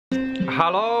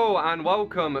Hello and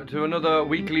welcome to another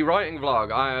weekly writing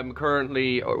vlog. I am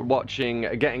currently watching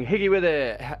Getting Hygge with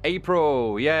It,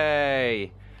 April,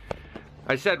 yay!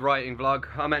 I said writing vlog,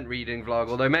 I meant reading vlog,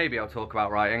 although maybe I'll talk about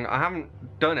writing. I haven't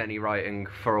done any writing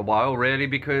for a while really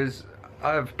because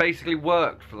I've basically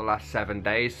worked for the last 7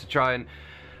 days to try and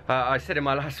I said in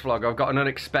my last vlog I've got an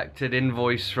unexpected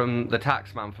invoice from the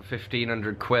taxman for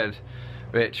 1,500 quid,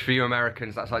 which for you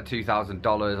Americans that's like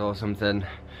 $2,000 or something.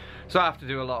 So I have to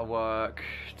do a lot of work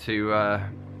to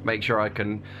make sure I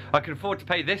can afford to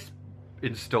pay this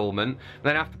installment,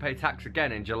 then I have to pay tax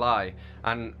again in July,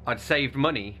 and I'd saved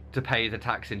money to pay the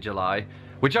tax in July,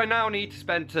 which I now need to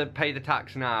spend to pay the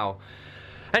tax now.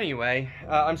 Anyway,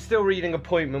 I'm still reading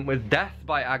Appointment with Death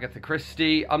by Agatha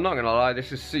Christie. I'm not gonna lie,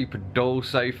 this is super dull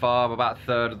so far. I'm about a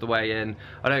third of the way in.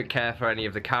 I don't care for any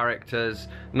of the characters.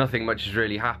 Nothing much has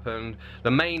really happened.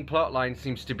 The main plot line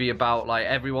seems to be about like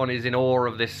everyone is in awe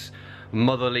of this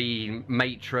motherly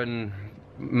matriarch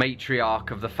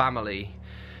of the family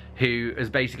who has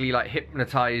basically like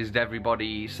hypnotized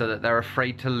everybody so that they're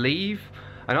afraid to leave.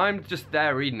 And I'm just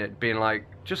there reading it being like,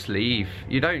 just leave.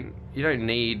 You don't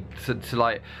need to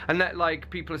like, and that like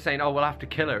people are saying, oh we'll have to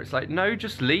kill her. It's like, no,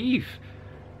 just leave.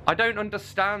 I don't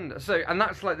understand. So, and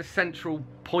that's like the central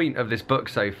point of this book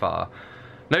so far.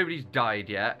 Nobody's died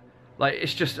yet. Like,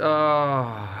 it's just,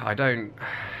 I don't,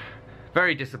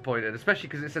 very disappointed, especially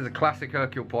because it says a classic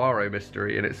Hercule Poirot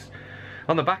mystery, and it's,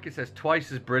 on the back it says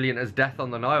twice as brilliant as Death on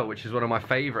the Nile, which is one of my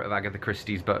favourite of Agatha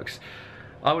Christie's books.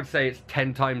 I would say it's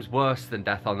 10 times worse than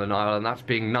Death on the Nile, and that's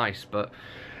being nice, but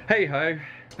hey ho.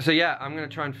 So yeah, I'm going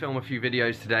to try and film a few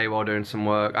videos today while doing some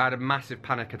work. I had a massive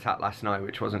panic attack last night,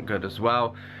 which wasn't good as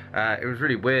well. It was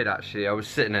really weird actually. I was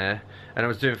sitting there and I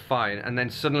was doing fine, and then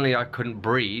suddenly I couldn't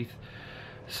breathe.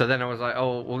 So then I was like,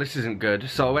 oh, well this isn't good.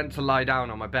 So I went to lie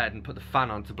down on my bed and put the fan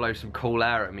on to blow some cool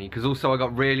air at me, because also I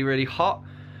got really, really hot.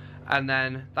 And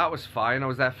then that was fine. I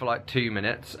was there for like 2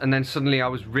 minutes, and then suddenly I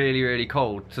was really, really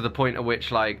cold, to the point at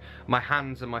which like my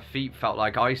hands and my feet felt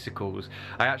like icicles.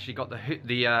 I actually got the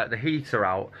heater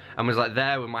out and was like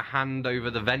there with my hand over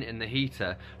the vent in the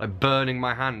heater, like burning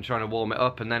my hand trying to warm it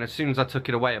up. And then as soon as I took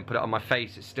it away and put it on my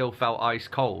face, it still felt ice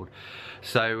cold.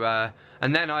 So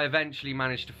and then I eventually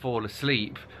managed to fall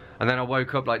asleep. And then I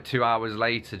woke up like 2 hours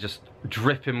later, just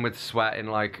dripping with sweat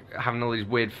and like having all these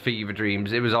weird fever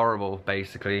dreams. It was horrible,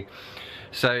 basically.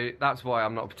 So that's why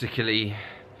I'm not particularly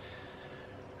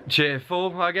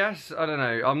cheerful, I guess. I don't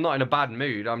know. I'm not in a bad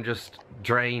mood. I'm just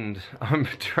drained. I'm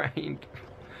drained.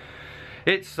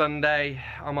 It's Sunday.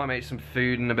 I might make some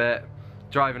food in a bit.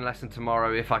 Driving lesson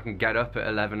tomorrow if I can get up at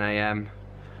 11 AM.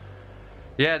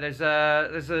 Yeah,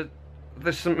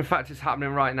 there's some, in fact it's happening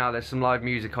right now, there's some live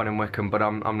music on in Wickham, but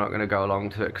I'm not going to go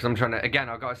along to it because I'm trying to, again,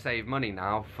 I've got to save money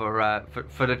now for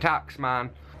the tax man.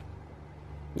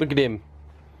 Look at him.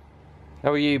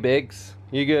 How are you, Biggs?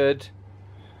 You good?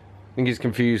 I think he's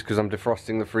confused because I'm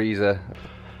defrosting the freezer.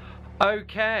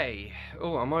 Okay.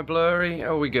 Oh, am I blurry?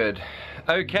 Are we good?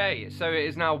 Okay, so it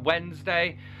is now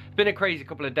Wednesday. It's been a crazy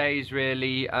couple of days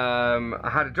really. I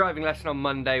had a driving lesson on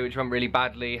Monday which went really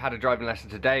badly. Had a driving lesson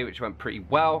today which went pretty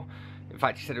well. In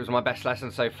fact, he said it was my best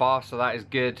lesson so far, so that is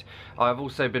good. I've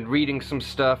also been reading some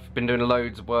stuff, been doing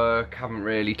loads of work, haven't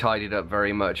really tidied up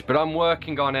very much, but I'm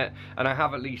working on it, and I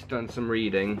have at least done some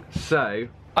reading. So,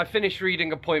 I finished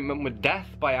reading Appointment with Death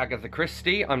by Agatha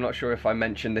Christie. I'm not sure if I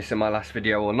mentioned this in my last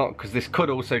video or not, because this could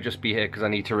also just be here because I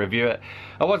need to review it.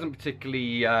 I wasn't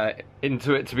particularly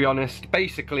into it, to be honest.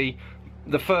 Basically,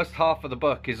 the first half of the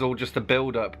book is all just a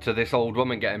build-up to this old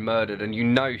woman getting murdered, and you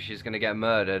know she's going to get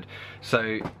murdered,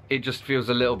 so it just feels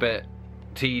a little bit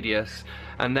tedious.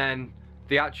 And then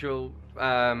the actual,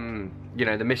 you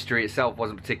know, the mystery itself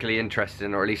wasn't particularly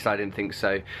interesting, or at least I didn't think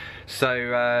so. So,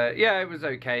 yeah, it was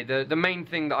okay. The main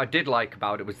thing that I did like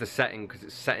about it was the setting, because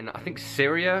it's set in, I think,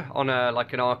 Syria, on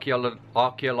like an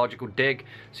archaeological dig.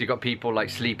 So you've got people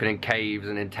like sleeping in caves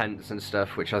and in tents and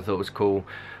stuff, which I thought was cool.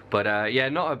 But yeah,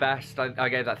 not a best. I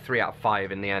gave that 3 out of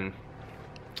 5 in the end.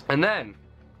 And then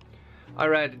I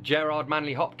read Gerard,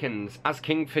 Manley, Hopkins, As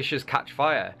Kingfishers Catch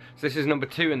Fire. So this is number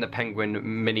 2 in the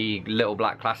Penguin mini Little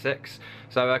Black Classics.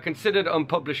 So considered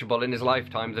unpublishable in his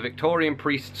lifetime, the Victorian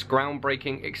priest's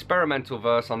groundbreaking experimental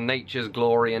verse on nature's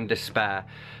glory and despair.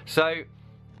 So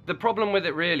the problem with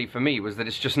it really for me was that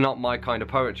it's just not my kind of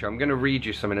poetry. I'm going to read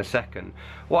you some in a second.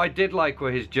 What I did like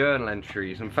were his journal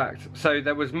entries, in fact. So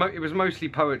there was it was mostly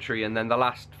poetry, and then the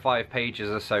last 5 pages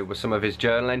or so were some of his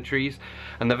journal entries.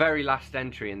 And the very last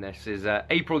entry in this is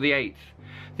April the 8th.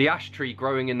 The ash tree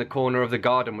growing in the corner of the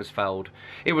garden was felled.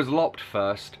 It was lopped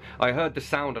first. I heard the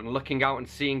sound, and looking out and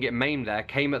seeing it maimed there,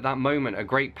 came at that moment a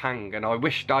great pang, and I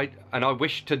wished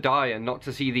to die and not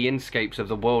to see the inscapes of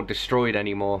the world destroyed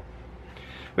anymore.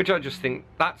 Which I just think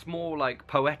that's more like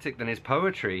poetic than his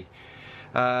poetry.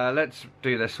 Let's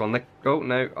do this one. Oh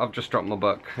no, I've just dropped my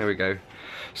book. Here we go.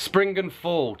 Spring and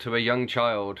fall to a young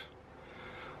child.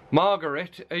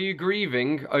 Margaret, are you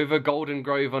grieving over Golden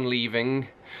Grove unleaving?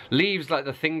 Leaves like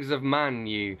the things of man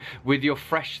you, with your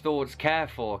fresh thoughts care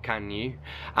for, can you?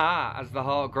 Ah, as the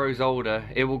heart grows older,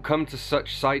 it will come to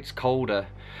such sights colder.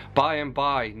 By and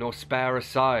by, nor spare a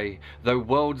sigh, though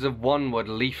worlds of wanward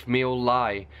leaf meal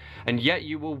lie, and yet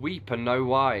you will weep and know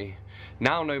why.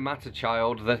 Now no matter,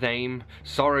 child, the name,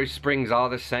 sorrow springs are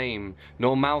the same,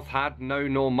 nor mouth had, no,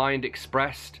 nor mind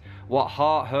expressed, what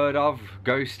heart heard of,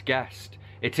 ghost guessed.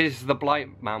 It is the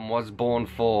blight man was born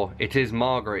for, it is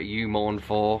Margaret you mourn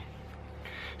for.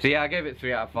 So yeah, I gave it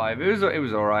 3 out of 5. It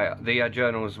was alright. The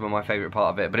journals were my favourite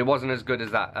part of it, but it wasn't as good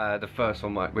as that the first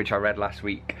one, which I read last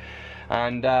week.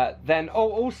 And then,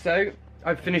 oh, also,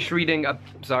 I finished reading, I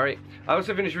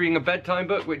also finished reading a bedtime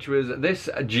book, which was this,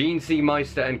 Jeanne C.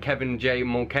 Meister and Kevin J.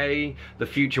 Mulcahy, The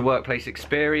Future Workplace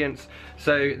Experience.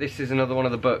 So this is another one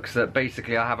of the books that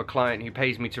basically I have a client who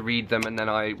pays me to read them, and then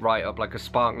I write up like a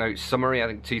SparkNotes summary, I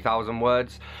think 2,000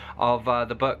 words of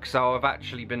the book. So I've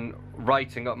actually been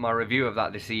writing up my review of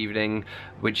that this evening,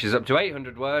 which is up to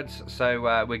 800 words,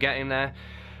 so we're getting there.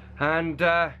 And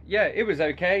yeah, it was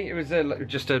okay. It was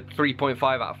just a 3.5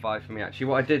 out of 5 for me, actually.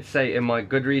 What I did say in my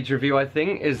Goodreads review, I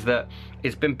think, is that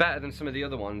it's been better than some of the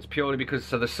other ones, purely because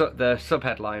the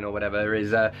subheadline or whatever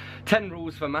is 10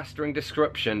 rules for mastering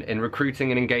disruption in recruiting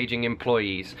and engaging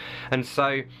employees. And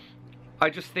so I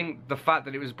just think the fact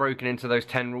that it was broken into those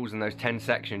 10 rules and those 10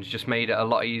 sections just made it a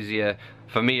lot easier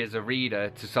for me as a reader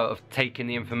to sort of take in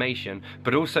the information,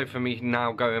 but also for me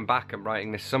now going back and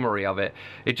writing this summary of it,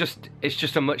 it's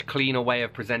just a much cleaner way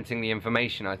of presenting the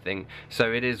information, I think.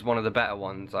 So it is one of the better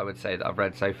ones, I would say, that I've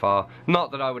read so far.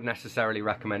 Not that I would necessarily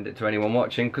recommend it to anyone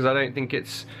watching, because I can't think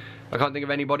of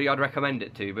anybody I'd recommend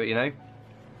it to, but you know.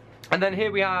 And then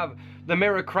here we have The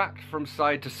Mirror Cracked from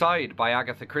Side to Side by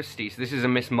Agatha Christie. So this is a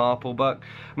Miss Marple book.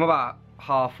 I'm about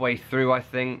halfway through, I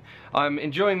think. I'm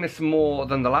enjoying this more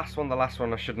than the last one. The last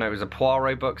one, I should know, is a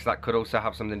Poirot book, so that could also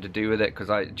have something to do with it,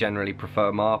 because I generally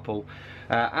prefer Marple.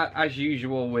 As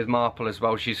usual with Marple as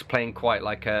well, she's playing quite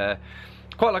like a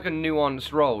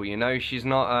nuanced role, you know. She's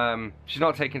not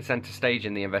taking centre stage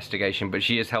in the investigation, but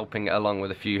she is helping it along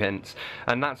with a few hints,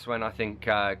 and that's when I think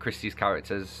Christie's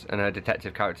characters and her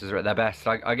detective characters are at their best.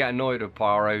 I get annoyed with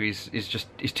Poirot.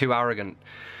 He's too arrogant.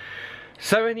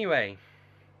 So anyway,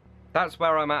 that's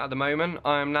where I'm at the moment.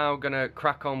 I'm now gonna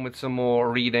crack on with some more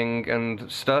reading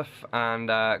and stuff, and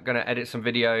gonna edit some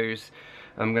videos.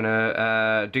 I'm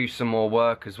gonna do some more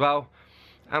work as well.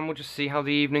 And we'll just see how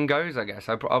the evening goes, I guess.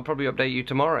 I'll probably update you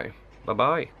tomorrow.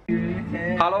 Bye-bye.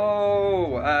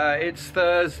 Hello! It's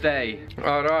Thursday.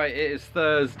 Alright, it is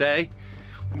Thursday.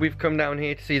 We've come down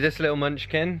here to see this little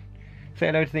munchkin. Say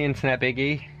hello to the internet,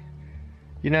 Biggie.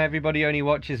 You know, everybody only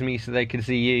watches me so they can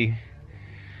see you.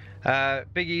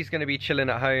 Biggie's going to be chilling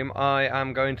at home. I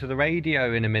am going to the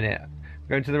radio in a minute. I'm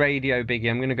going to the radio, Biggie.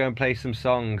 I'm going to go and play some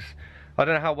songs. I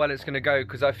don't know how well it's going to go,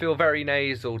 because I feel very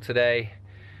nasal today.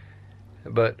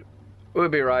 But we'll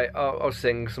be right. I'll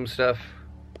sing some stuff.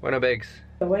 When are Biggs?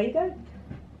 Away you go.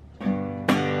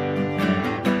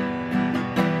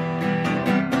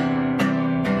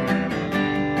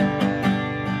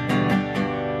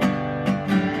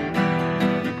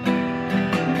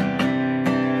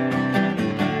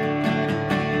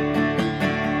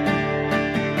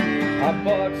 I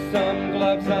bought some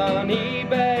gloves on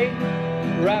eBay,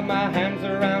 wrapped my hands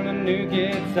around a new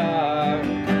guitar.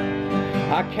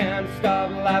 I can't stop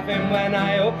laughing when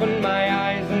I open my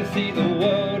eyes and see the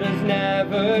world has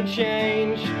never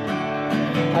changed.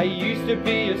 I used to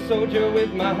be a soldier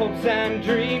with my hopes and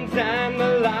dreams, and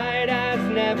the light has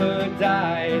never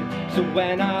died. So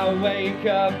when I wake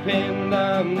up in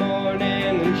the morning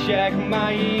and check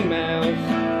my emails,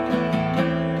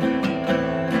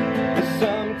 I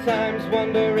sometimes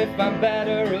wonder if I'm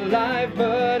better alive,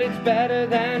 but it's better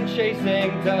than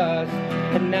chasing dust.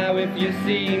 And now if you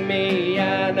see me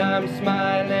and I'm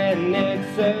smiling,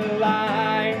 it's a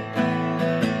lie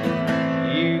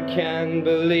you can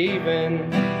believe in.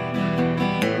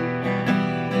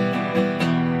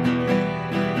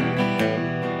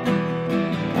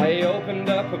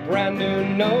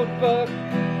 notebook,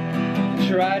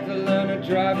 tried to learn to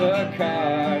drive a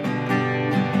car.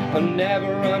 I'll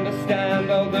never understand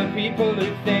all the people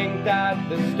who think that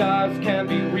the stars can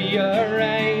be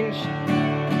rearranged.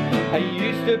 I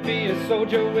used to be a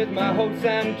soldier with my hopes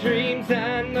and dreams,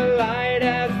 and the light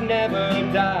has never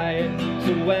died.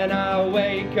 So when I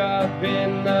wake up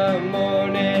in the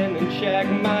morning and check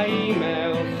my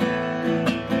emails,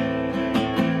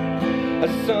 I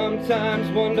sometimes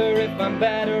wonder if I'm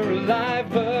better alive,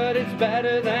 but it's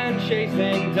better than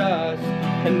chasing dust.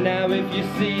 And now if you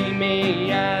see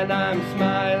me and I'm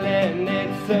smiling,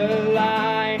 it's a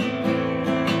lie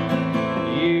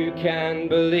you can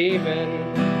believe in.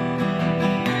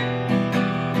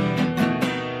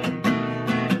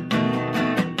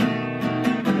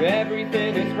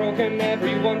 Everything is broken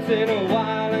every once in a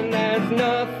while, and there's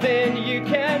nothing you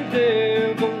can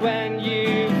do. But when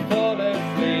you fall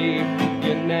asleep,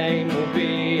 your name will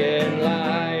be in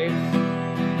lights.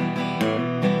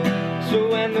 So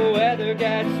when the weather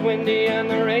gets windy and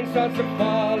the rain starts to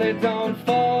fall, it don't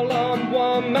fall on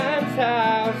one man's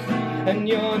house. And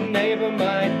your neighbor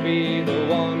might be the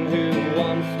one who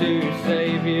wants to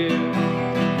save you.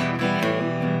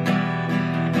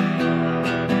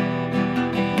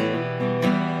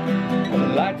 I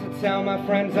like to tell my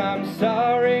friends I'm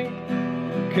sorry,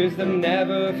 'cause they've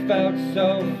never felt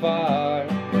so far.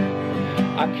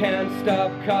 I can't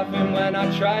stop coughing when I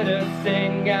try to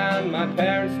sing, and my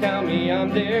parents tell me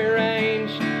I'm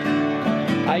deranged.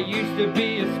 I used to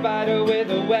be a spider with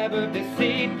a web of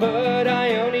deceit, but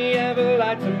I only ever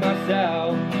lied to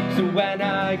myself. So when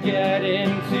I get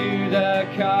into the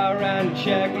car and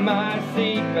check my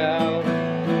seatbelt,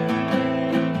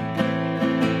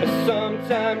 I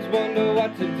sometimes wonder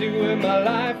what to do with my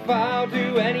life. I'll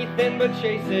do anything but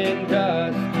chasing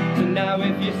dust. So now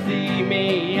if you see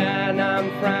me and I'm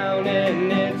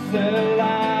frowning, it's a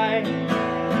lie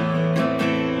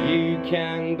you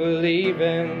can believe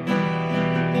in.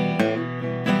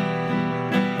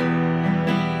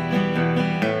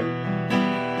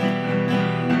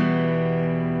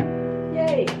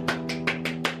 Yay!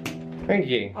 Thank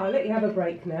you. I'll let you have a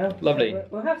break now. Lovely. So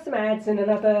we'll have some ads and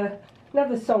another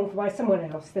song by someone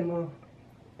else, then we'll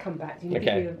come back to you. Okay.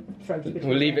 Give you a throat between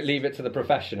We'll leave us. it to the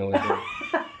professionals.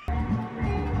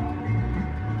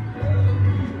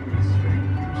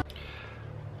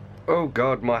 Oh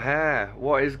God, my hair.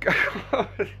 What is going on?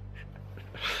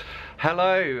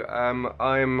 Hello,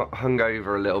 I'm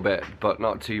hungover a little bit, but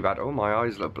not too bad. Oh, my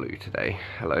eyes look blue today.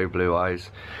 Hello, blue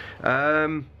eyes.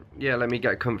 Yeah, let me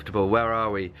get comfortable. Where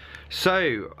are we?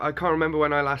 So, I can't remember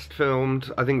when I last filmed.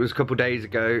 I think it was a couple days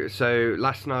ago. So,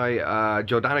 last night,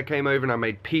 Jordana came over and I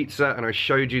made pizza, and I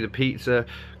showed you the pizza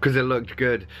because it looked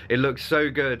good. It looked so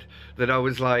good that I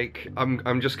was like,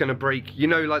 I'm just gonna break, you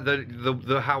know, like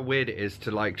the how weird it is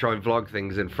to like try and vlog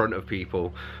things in front of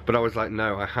people. But I was like,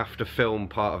 no, I have to film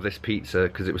part of this pizza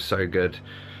because it was so good.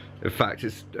 In fact,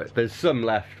 there's some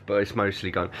left, but it's mostly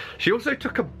gone. She also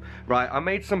took I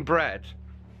made some bread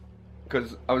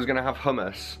because I was gonna have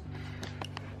hummus,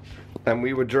 and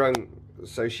we were drunk,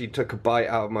 so she took a bite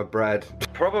out of my bread.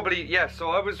 Probably, yeah, so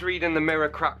I was reading The Mirror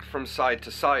Cracked from Side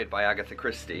to Side by Agatha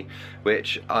Christie,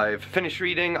 which I've finished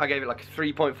reading. I gave it like a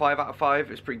 3.5 out of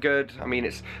 5. It's pretty good. I mean,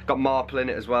 it's got Marple in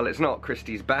it as well. It's not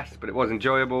Christie's best, but it was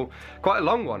enjoyable. Quite a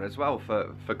long one as well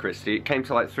for Christie. It came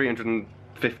to like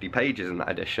 350 pages in that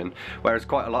edition, whereas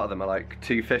quite a lot of them are like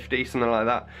 250, something like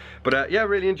that. But yeah,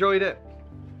 really enjoyed it.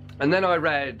 And then I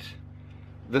read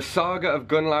The Saga of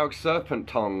Gunnlaug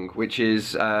Serpent-Tongue, which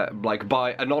is like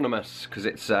by Anonymous, because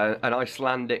it's an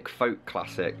Icelandic folk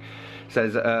classic. It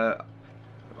says,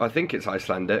 I think it's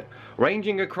Icelandic.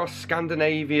 Ranging across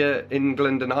Scandinavia,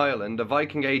 England and Ireland, a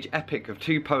Viking Age epic of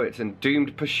two poets in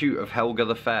doomed pursuit of Helga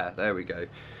the Fair. There we go.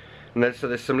 And so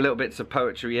there's some little bits of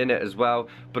poetry in it as well.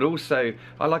 But also,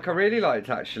 I really liked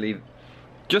actually,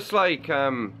 just like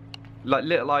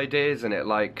little ideas in it.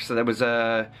 Like, so there was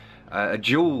a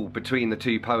duel between the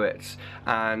two poets,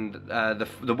 and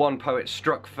the one poet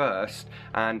struck first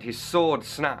and his sword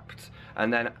snapped,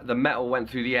 and then the metal went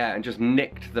through the air and just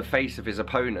nicked the face of his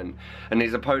opponent, and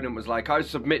his opponent was like, I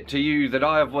submit to you that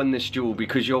I have won this duel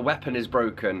because your weapon is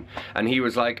broken, and he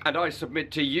was like, and I submit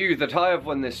to you that I have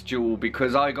won this duel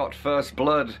because I got first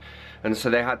blood. And so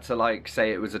they had to like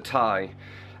say it was a tie,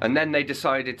 and then they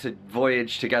decided to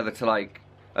voyage together to like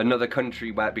another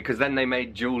country because then they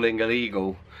made dueling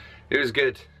illegal. It was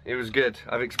good. It was good.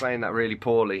 I've explained that really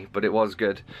poorly, but it was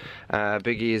good.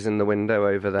 Biggie is in the window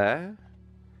over there.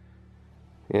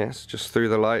 Yes, just through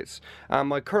the lights. And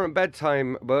my current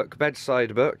bedside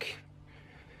book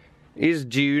is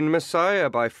Dune Messiah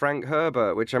by Frank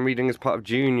Herbert, which I'm reading as part of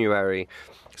Duneuary.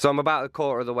 So I'm about a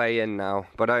quarter of the way in now,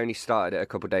 but I only started it a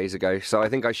couple of days ago, so I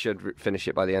think I should finish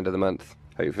it by the end of the month,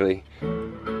 hopefully.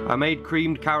 I made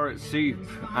creamed carrot soup,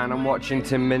 and I'm watching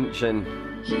Tim Minchin.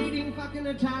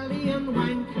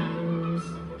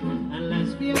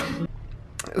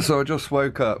 So I just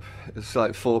woke up. It's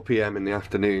like 4 PM in the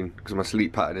afternoon because my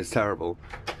sleep pattern is terrible.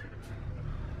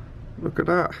 Look at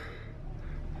that.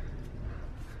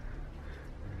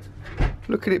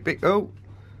 Look at it big. Oh,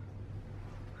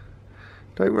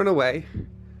 don't run away.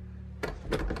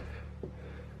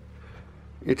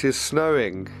 It is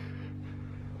snowing.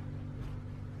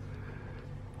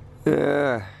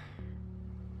 Yeah.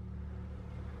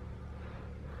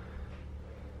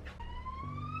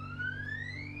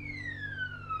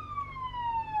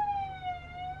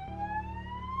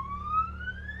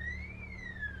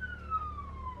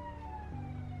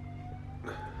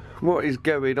 What is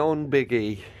going on,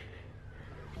 Biggie?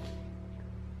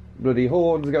 Bloody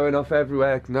horns going off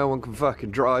everywhere. No one can fucking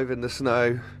drive in the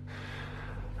snow.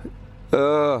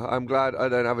 I'm glad I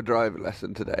don't have a driving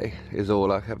lesson today, is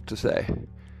all I have to say.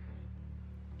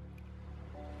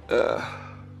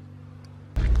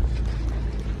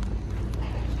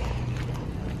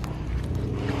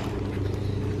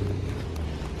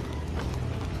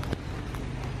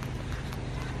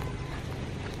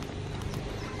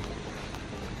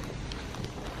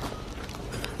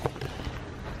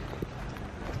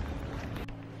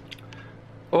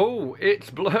 Oh, it's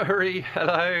blurry.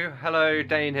 Hello,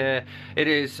 Dane here. It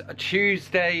is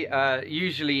Tuesday.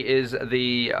 Usually is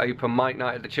the open mic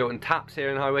night at the Chiltern Taps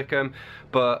here in High Wycombe,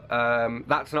 but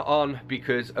that's not on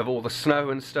because of all the snow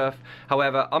and stuff.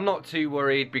 However, I'm not too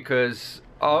worried because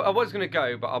I was going to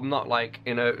go, but I'm not like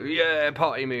in a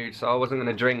party mood, so I wasn't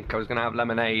going to drink. I was going to have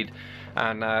lemonade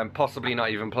and possibly not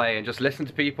even play and just listen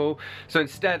to people. So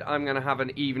instead I'm going to have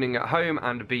an evening at home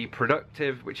and be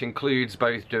productive, which includes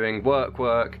both doing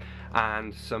work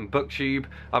and some booktube.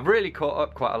 I've really caught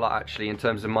up quite a lot actually in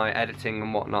terms of my editing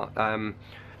and whatnot.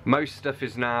 Most stuff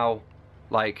is now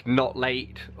like not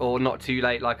late or not too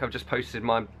late. Like I've just posted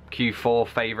my Q4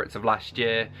 favourites of last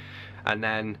year, and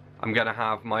then I'm going to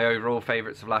have my overall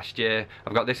favourites of last year.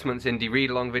 I've got this month's indie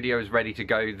read-along videos ready to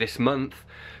go this month.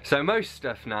 So most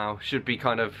stuff now should be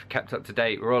kind of kept up to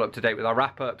date. We're all up to date with our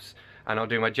wrap-ups, and I'll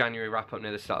do my January wrap-up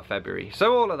near the start of February.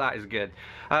 So all of that is good.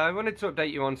 I wanted to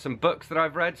update you on some books that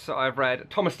I've read. So I've read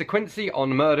Thomas de Quincey on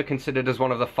Murder Considered as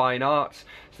One of the Fine Arts.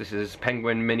 So this is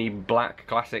Penguin Mini Black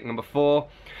Classic number 4.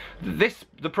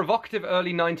 The provocative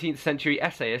early 19th century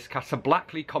essayist casts a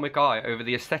blackly comic eye over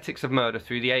the aesthetics of murder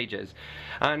through the ages.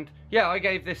 And yeah, I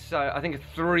gave this, I think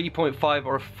a 3.5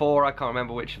 or a 4, I can't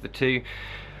remember which of the two.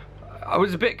 I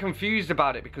was a bit confused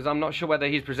about it because I'm not sure whether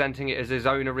he's presenting it as his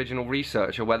own original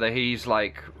research or whether he's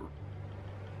like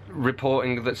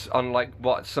reporting that's on like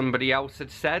what somebody else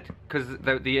had said, because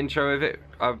the intro of it,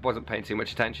 I wasn't paying too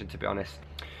much attention, to be honest.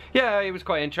 Yeah, it was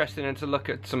quite interesting, and to look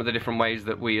at some of the different ways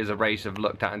that we as a race have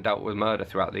looked at and dealt with murder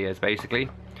throughout the years, basically.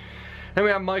 Then we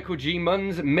have Michael G.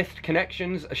 Munz, Myth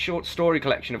Connections, a short story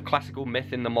collection of classical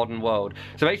myth in the modern world.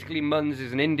 So basically Munz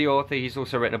is an indie author. He's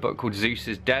also written a book called Zeus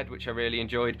is Dead, which I really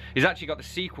enjoyed. He's actually got the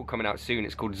sequel coming out soon.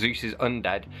 It's called Zeus is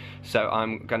Undead. So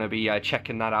I'm going to be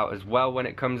checking that out as well when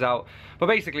it comes out. But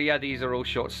basically, yeah, these are all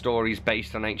short stories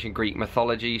based on ancient Greek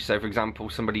mythology. So for example,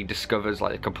 somebody discovers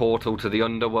like a portal to the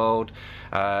underworld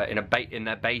in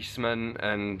their basement,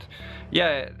 and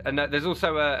yeah, and there's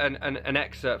also an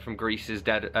excerpt from Greece's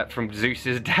Dead, from Zeus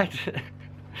is Dead,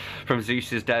 from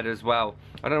Zeus is Dead as well.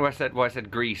 I don't know why I said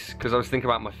Greece, because I was thinking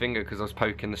about my finger because I was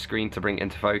poking the screen to bring it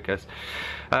into focus.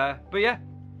 But yeah,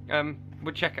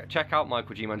 would check out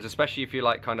Michael G. Munz, especially if you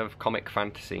like kind of comic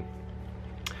fantasy.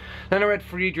 Then I read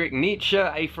Friedrich Nietzsche,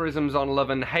 Aphorisms on Love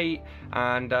and Hate,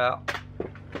 and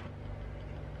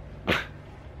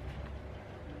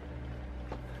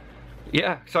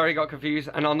yeah, sorry, got confused.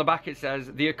 And on the back it says,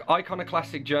 the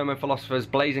iconoclastic German philosophers'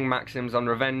 blazing maxims on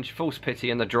revenge, false pity,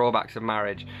 and the drawbacks of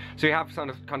marriage. So you have kind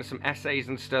of some essays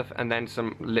and stuff, and then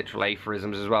some literal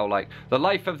aphorisms as well, like, the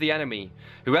life of the enemy.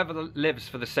 Whoever lives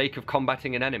for the sake of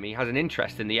combating an enemy has an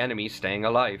interest in the enemy staying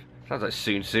alive. Sounds like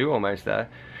Sun Tzu almost there.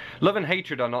 Love and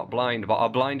hatred are not blind, but are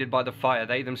blinded by the fire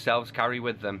they themselves carry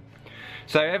with them.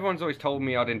 So everyone's always told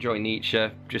me I'd enjoy Nietzsche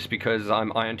just because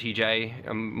I'm INTJ,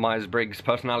 I'm Myers-Briggs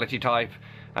personality type,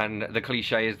 and the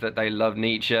cliche is that they love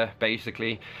Nietzsche,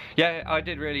 basically. Yeah, I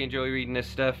did really enjoy reading this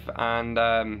stuff,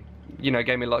 and you know,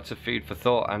 gave me lots of food for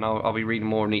thought, and I'll be reading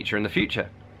more of Nietzsche in the future.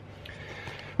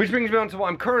 Which brings me on to what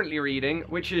I'm currently reading,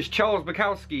 which is Charles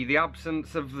Bukowski, The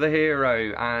Absence of the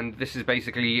Hero, and this is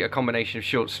basically a combination of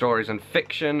short stories and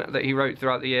fiction that he wrote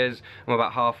throughout the years. I'm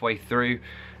about halfway through.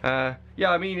 Yeah,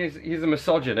 I mean, he's a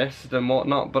misogynist and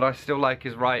whatnot, but I still like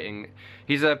his writing.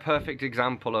 He's a perfect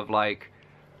example of, like,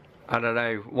 I don't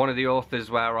know, one of the authors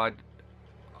where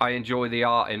I enjoy the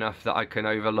art enough that I can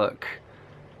overlook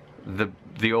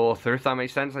the author, if that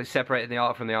makes sense. I separated the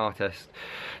art from the artist.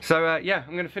 So yeah,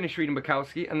 I'm going to finish reading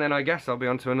Bukowski, and then I guess I'll be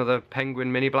on to another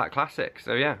Penguin mini black classic.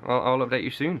 So yeah, I'll update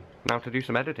you soon. Now to do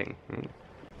some editing.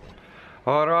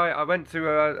 Alright, I went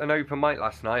to an open mic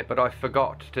last night, but I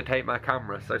forgot to take my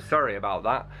camera, so sorry about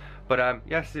that. But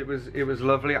yes, it was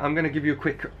lovely. I'm going to give you a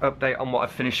quick update on what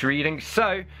I've finished reading.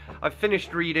 So, I've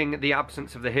finished reading The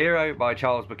Absence of the Hero by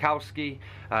Charles Bukowski.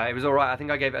 It was alright. I think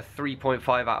I gave it a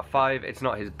 3.5 out of 5. It's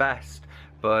not his best,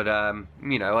 but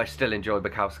you know, I still enjoy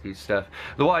Bukowski's stuff.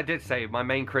 What I did say, my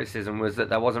main criticism was that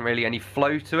there wasn't really any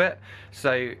flow to it,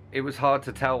 so it was hard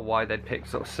to tell why they'd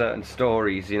picked sort of certain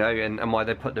stories, you know, and why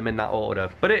they put them in that order,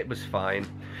 but it was fine.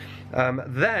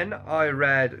 Then I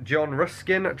read John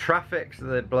Ruskin, Traffic. So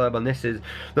the blurb on this is: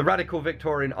 the radical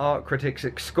Victorian art critic's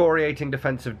excoriating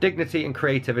defense of dignity and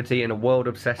creativity in a world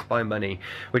obsessed by money,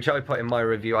 which I put in my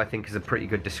review. I think is a pretty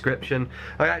good description.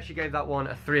 I actually gave that one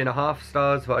a 3.5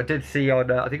 stars, but I did see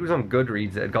on, I think it was on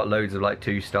Goodreads, it had got loads of like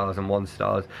 2 stars and 1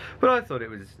 stars, but I thought it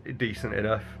was decent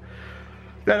enough.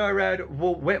 Then I read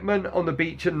Walt Whitman, On the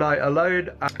Beach at Night Alone,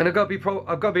 and I've got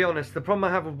to be honest, the problem I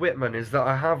have with Whitman is that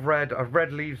I've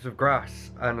read Leaves of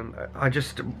Grass, and I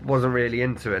just wasn't really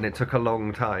into it, and it took a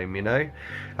long time, you know,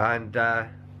 and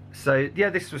so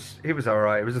yeah, it was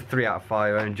alright. It was a 3 out of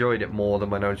 5. I enjoyed it more than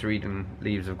when I was reading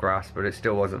Leaves of Grass, but it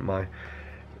still wasn't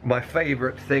my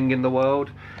favourite thing in the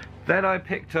world. Then I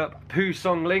picked up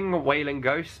Songling, Wailing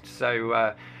Ghost.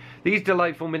 So these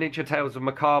delightful miniature tales of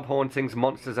macabre hauntings,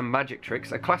 monsters and magic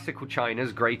tricks are classical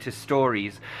China's greatest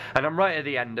stories. And I'm right at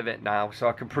the end of it now, so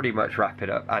I can pretty much wrap it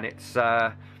up. And it's,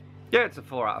 yeah, it's a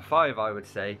 4 out of 5, I would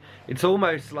say. It's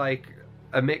almost like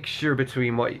a mixture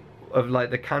between of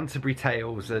like the Canterbury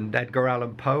Tales and Edgar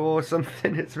Allan Poe or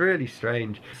something. It's really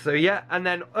strange. So yeah, and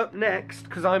then up next,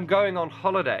 because I'm going on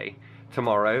holiday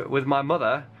tomorrow with my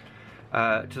mother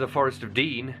to the Forest of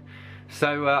Dean.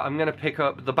 So I'm going to pick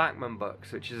up the Bachman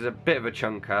books, which is a bit of a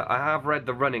chunker. I have read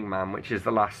The Running Man, which is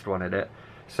the last one in it.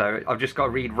 So I've just got to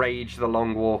read Rage, The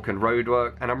Long Walk and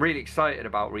Roadwork. And I'm really excited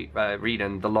about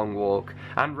reading The Long Walk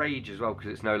and Rage as well,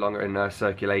 because it's no longer in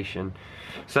circulation.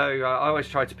 So I always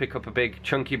try to pick up a big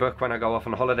chunky book when I go off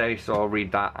on holiday, so I'll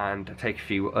read that and take a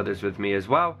few others with me as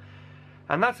well.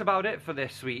 And that's about it for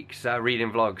this week's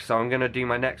reading vlog. So I'm going to do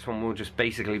my next one, will just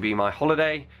basically be my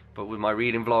holiday, but with my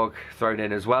reading vlog thrown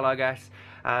in as well, I guess.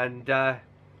 And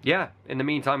yeah, in the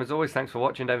meantime, as always, thanks for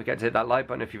watching. Don't forget to hit that like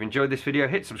button if you've enjoyed this video.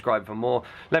 Hit subscribe for more.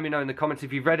 Let me know in the comments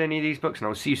if you've read any of these books, and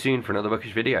I'll see you soon for another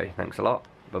bookish video. Thanks a lot.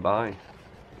 Bye-bye.